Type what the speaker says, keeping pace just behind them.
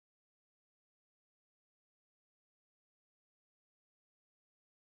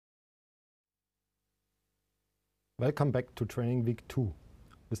Welcome back to Training Week 2.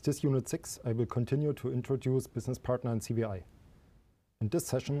 With this Unit 6, I will continue to introduce Business Partner and CVI. In this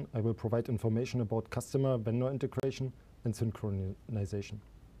session, I will provide information about customer-vendor integration and synchronization.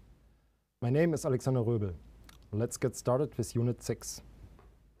 My name is Alexander Röbel. Let's get started with Unit 6.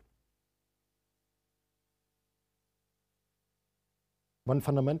 One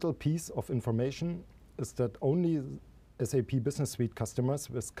fundamental piece of information is that only SAP Business Suite customers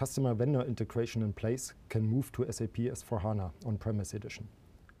with customer-vendor integration in place can move to SAP S/4HANA on-premise edition.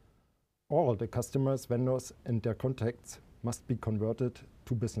 All the customers, vendors, and their contacts must be converted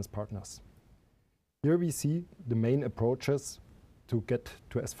to business partners. Here we see the main approaches to get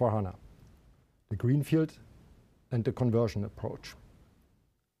to S/4HANA: the greenfield and the conversion approach.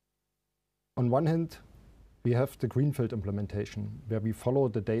 On one hand, we have the greenfield implementation, where we follow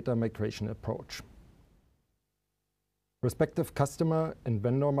the data migration approach. Respective customer and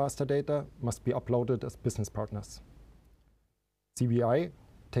vendor master data must be uploaded as business partners. CVI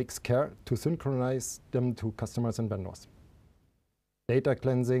takes care to synchronize them to customers and vendors. Data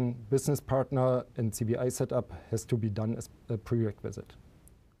cleansing, business partner, and CVI setup has to be done as a prerequisite.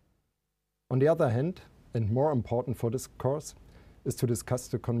 On the other hand, and more important for this course, is to discuss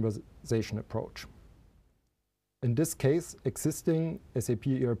the conversation approach. In this case, existing SAP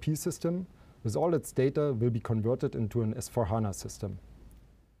ERP system with all its data will be converted into an S/4HANA system.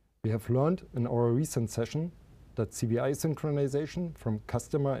 We have learned in our recent session that CVI synchronization from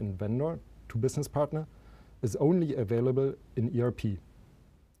customer and vendor to business partner is only available in ERP.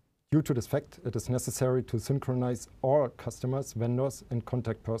 Due to this fact, it is necessary to synchronize all customers, vendors, and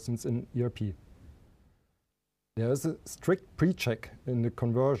contact persons in ERP. There is a strict pre-check in the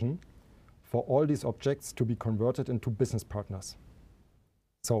conversion for all these objects to be converted into business partners.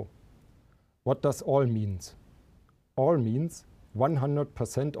 So, what does all means? All means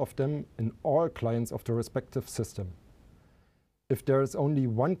 100% of them in all clients of the respective system. If there is only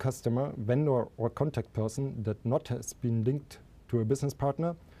one customer, vendor, or contact person that not has been linked to a business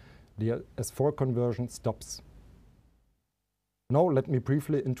partner, the S4 conversion stops. Now let me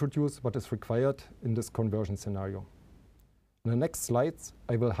briefly introduce what is required in this conversion scenario. In the next slides,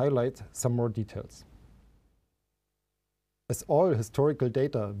 I will highlight some more details. As all historical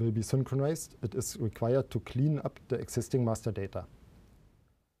data will be synchronized, it is required to clean up the existing master data.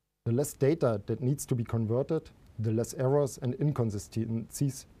 The less data that needs to be converted, the less errors and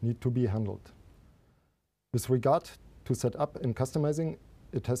inconsistencies need to be handled. With regard to setup and customizing,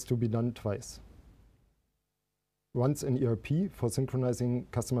 it has to be done twice. Once in ERP for synchronizing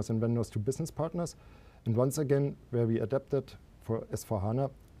customers and vendors to business partners, and once again where we adapted for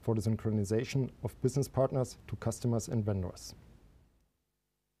S/4HANA for the synchronization of business partners to customers and vendors.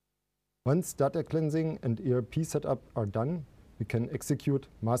 Once data cleansing and ERP setup are done, we can execute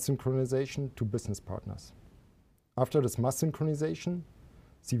mass synchronization to business partners. After this mass synchronization,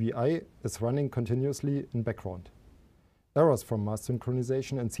 CVI is running continuously in background. Errors from mass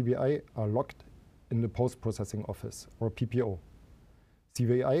synchronization and CVI are logged in the post-processing office, or PPO.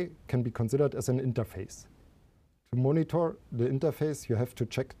 CVI can be considered as an interface. To monitor the interface, you have to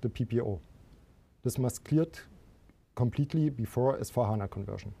check the PPO. This must clear completely before S/4HANA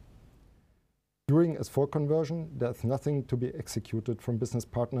conversion. During S4 conversion, there is nothing to be executed from business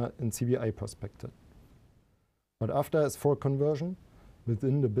partner and CVI perspective. But after S4 conversion,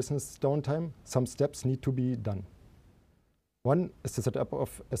 within the business downtime, some steps need to be done. One is the setup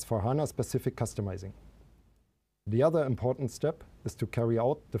of S/4HANA specific customizing. The other important step is to carry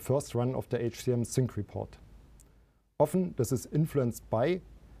out the first run of the HCM sync report. Often this is influenced by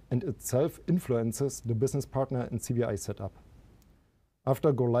and itself influences the business partner and CVI setup.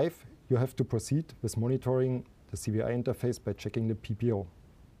 After go live, you have to proceed with monitoring the CVI interface by checking the PPO.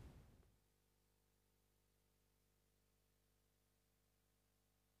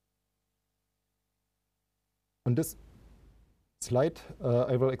 On this slide,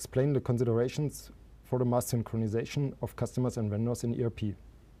 I will explain the considerations for the mass synchronization of customers and vendors in ERP.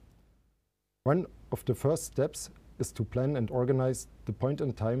 One of the first steps is to plan and organize the point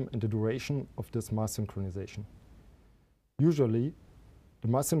in time and the duration of this mass synchronization. Usually, the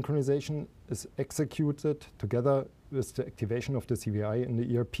mass synchronization is executed together with the activation of the CVI in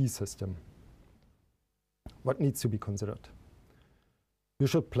the ERP system. What needs to be considered? You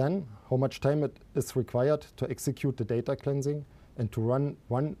should plan how much time it is required to execute the data cleansing and to run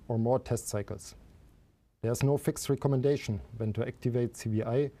one or more test cycles. There is no fixed recommendation when to activate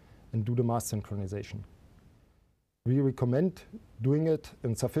CVI and do the mass synchronization. We recommend doing it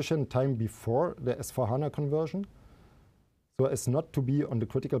in sufficient time before the S/4HANA conversion, so as not to be on the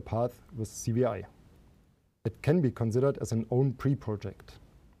critical path with CVI. It can be considered as an own pre-project.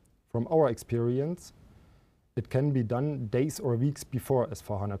 From our experience, It can be done days or weeks before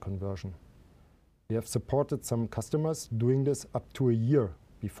S/4HANA conversion. We have supported some customers doing this up to a year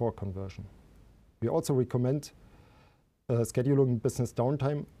before conversion. We also recommend scheduling business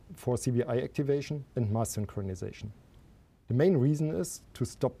downtime for CBI activation and mass synchronization. The main reason is to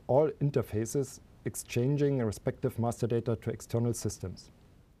stop all interfaces exchanging respective master data to external systems.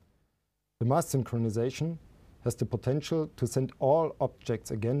 The mass synchronization has the potential to send all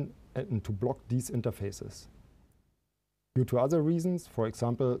objects again and to block these interfaces. Due to other reasons, for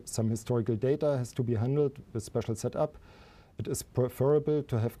example, some historical data has to be handled with special setup, it is preferable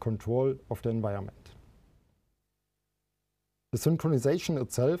to have control of the environment. The synchronization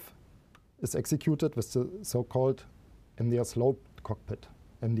itself is executed with the so-called MDS load cockpit.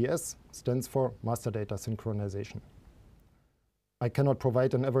 MDS stands for Master Data Synchronization. I cannot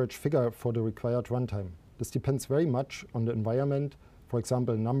provide an average figure for the required runtime. This depends very much on the environment, for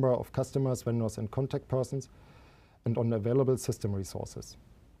example, number of customers, vendors, and contact persons, and on the available system resources.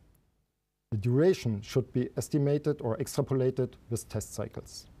 The duration should be estimated or extrapolated with test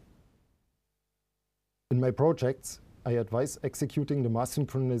cycles. In my projects, I advise executing the mass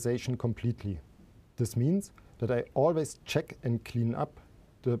synchronization completely. This means that I always check and clean up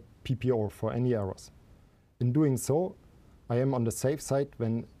the PPO for any errors. In doing so, I am on the safe side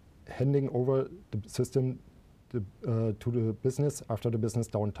when handing over the system to the business after the business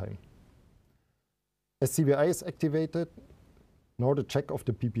downtime. As CBI is activated, now the check of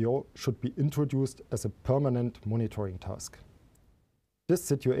the PPO should be introduced as a permanent monitoring task. This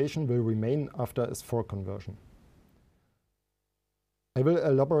situation will remain after S4 conversion. I will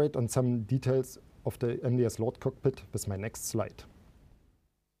elaborate on some details of the MDS load cockpit with my next slide.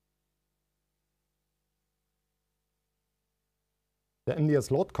 The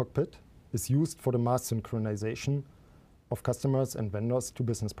MDS load cockpit is used for the mass synchronization of customers and vendors to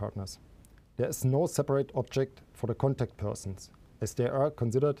business partners. There is no separate object for the contact persons, as they are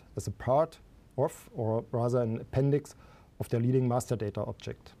considered as a part of, or rather an appendix of their leading master data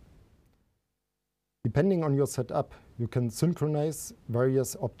object. Depending on your setup, you can synchronize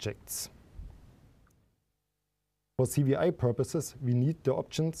various objects. For CBI purposes, we need the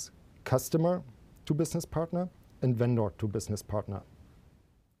options customer to business partner and vendor to business partner.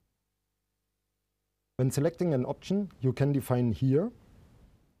 When selecting an option, you can define here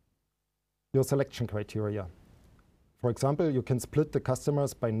your selection criteria. For example, you can split the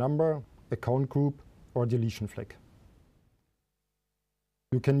customers by number, account group, or deletion flag.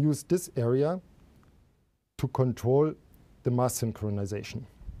 You can use this area to control the mass synchronization.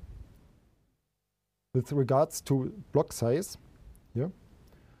 With regards to block size, here,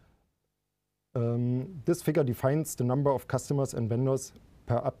 this figure defines the number of customers and vendors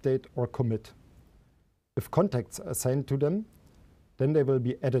per update or commit. If contacts are assigned to them, then they will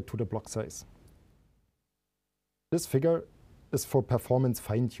be added to the block size. This figure is for performance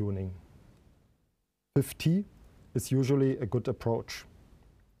fine-tuning. 50 is usually a good approach.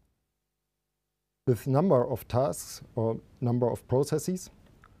 With number of tasks or number of processes,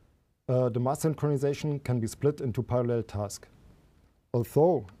 the mass synchronization can be split into parallel tasks.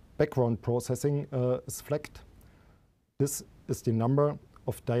 Although background processing is flagged, this is the number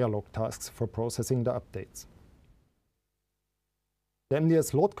of dialog tasks for processing the updates. The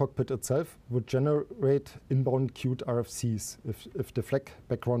MDS load cockpit itself would generate inbound queued RFCs if the flag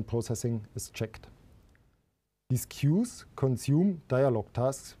background processing is checked. These queues consume dialog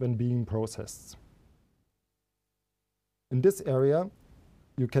tasks when being processed. In this area,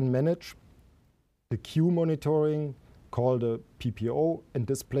 you can manage the queue monitoring, call the PPO, and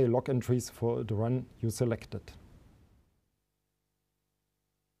display log entries for the run you selected.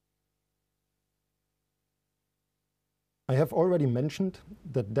 I have already mentioned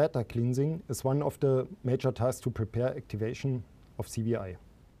that data cleansing is one of the major tasks to prepare activation of CBI.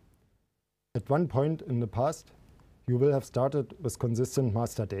 At one point in the past, you will have started with consistent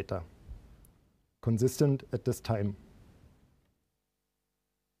master data. Consistent at this time.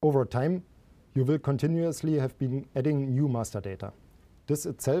 Over time, you will continuously have been adding new master data. This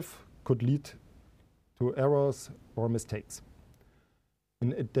itself could lead to errors or mistakes.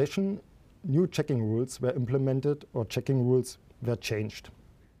 In addition, new checking rules were implemented or checking rules were changed.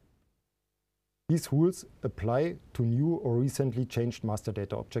 These rules apply to new or recently changed master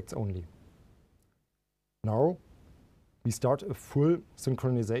data objects only. Now, we start a full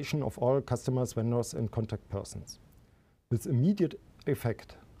synchronization of all customers, vendors, and contact persons. With immediate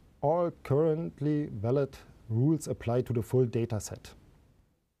effect, all currently valid rules apply to the full data set.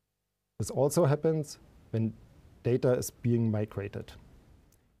 This also happens when data is being migrated.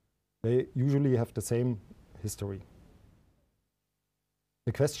 They usually have the same history.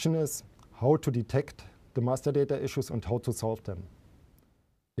 The question is how to detect the master data issues and how to solve them.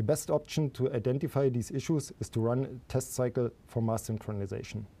 The best option to identify these issues is to run a test cycle for mass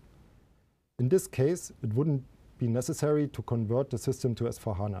synchronization. In this case, it wouldn't be necessary to convert the system to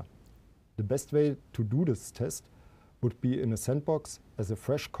S/4HANA. The best way to do this test would be in a sandbox as a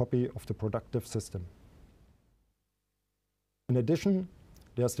fresh copy of the productive system. In addition,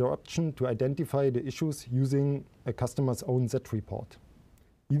 there's the option to identify the issues using a customer's own Z report,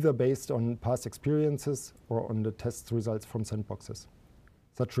 either based on past experiences or on the test results from sandboxes.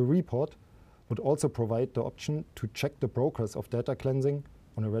 Such a report would also provide the option to check the progress of data cleansing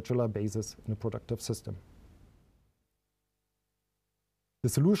on a regular basis in a productive system. The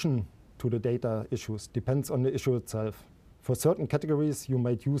solution to the data issues depends on the issue itself. For certain categories, you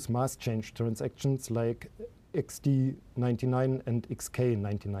might use mass change transactions like XD99 and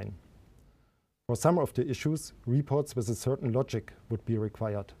XK99. For some of the issues, reports with a certain logic would be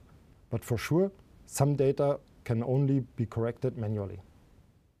required. But for sure, some data can only be corrected manually.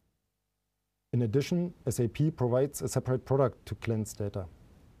 In addition, SAP provides a separate product to cleanse data.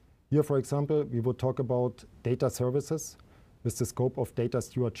 Here, for example, we would talk about data services with the scope of data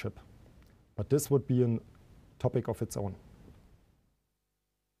stewardship. But this would be a topic of its own.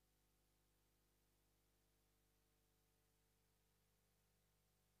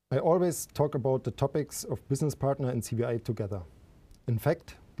 I always talk about the topics of business partner and CBI together. In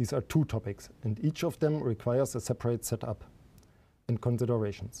fact, these are two topics, and each of them requires a separate setup and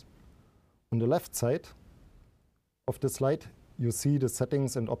considerations. On the left side of the slide, you see the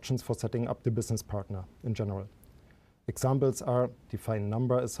settings and options for setting up the business partner in general. Examples are define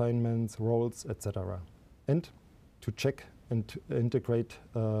number assignments, roles, etc. And to check and to integrate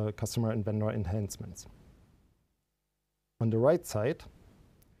customer and vendor enhancements. On the right side,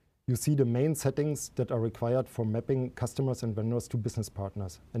 you see the main settings that are required for mapping customers and vendors to business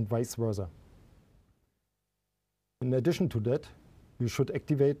partners, and vice versa. In addition to that, you should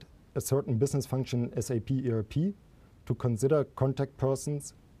activate a certain business function SAP ERP to consider contact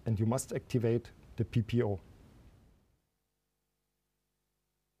persons, and you must activate the PPO.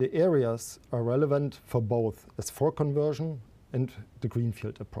 The areas are relevant for both S/4 conversion and the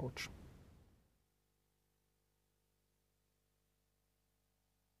greenfield approach.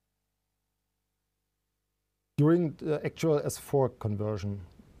 During the actual S/4 conversion,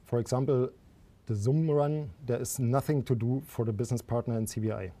 for example, the Zoom run, there is nothing to do for the business partner and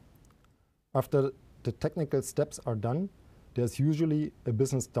CBI. After the technical steps are done, there's usually a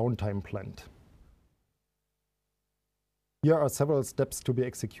business downtime planned. Here are several steps to be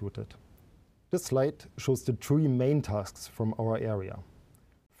executed. This slide shows the three main tasks from our area.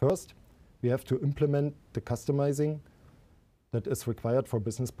 First, we have to implement the customizing that is required for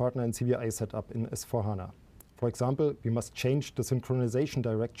business partner and CBI setup in S/4HANA. For example, we must change the synchronization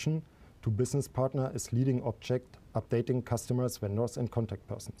direction to business partner as leading object, updating customers, vendors, and contact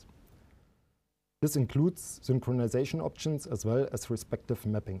persons. This includes synchronization options as well as respective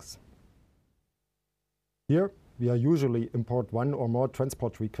mappings. Here, we usually import one or more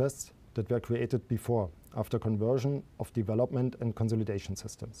transport requests that were created before, after conversion of development and consolidation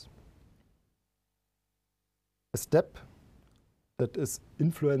systems. A step that is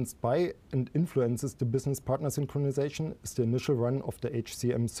influenced by and influences the business partner synchronization is the initial run of the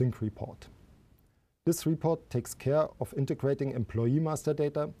HCM sync report. This report takes care of integrating employee master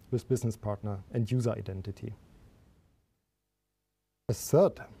data with business partner and user identity. A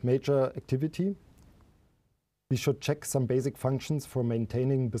third major activity, we should check some basic functions for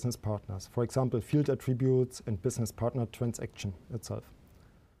maintaining business partners, for example, field attributes and business partner transaction itself.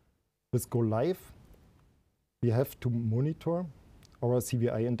 With Go Live, we have to monitor our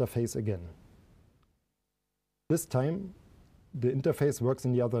CBI interface again. This time, the interface works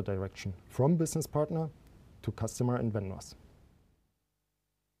in the other direction, from business partner to customer and vendors.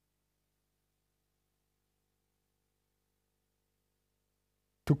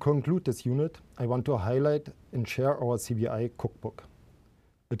 To conclude this unit, I want to highlight and share our CBI cookbook.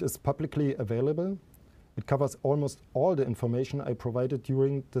 It is publicly available. It covers almost all the information I provided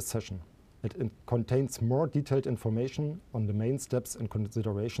during this session. It contains more detailed information on the main steps and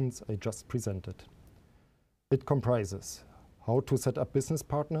considerations I just presented. It comprises how to set up business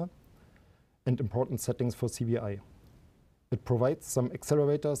partner and important settings for CBI. It provides some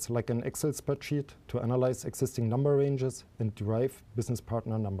accelerators like an Excel spreadsheet to analyze existing number ranges and derive business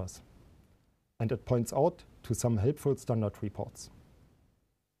partner numbers. And it points out to some helpful standard reports.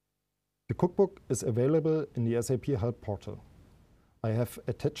 The cookbook is available in the SAP Help portal. I have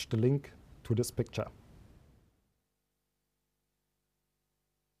attached the link to this picture.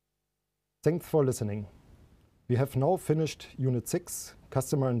 Thanks for listening. We have now finished Unit 6,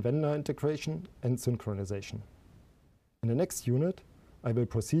 Customer and Vendor Integration and Synchronization. In the next unit, I will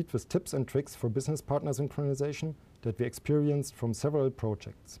proceed with tips and tricks for business partner synchronization that we experienced from several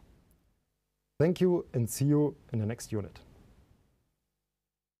projects. Thank you and see you in the next unit.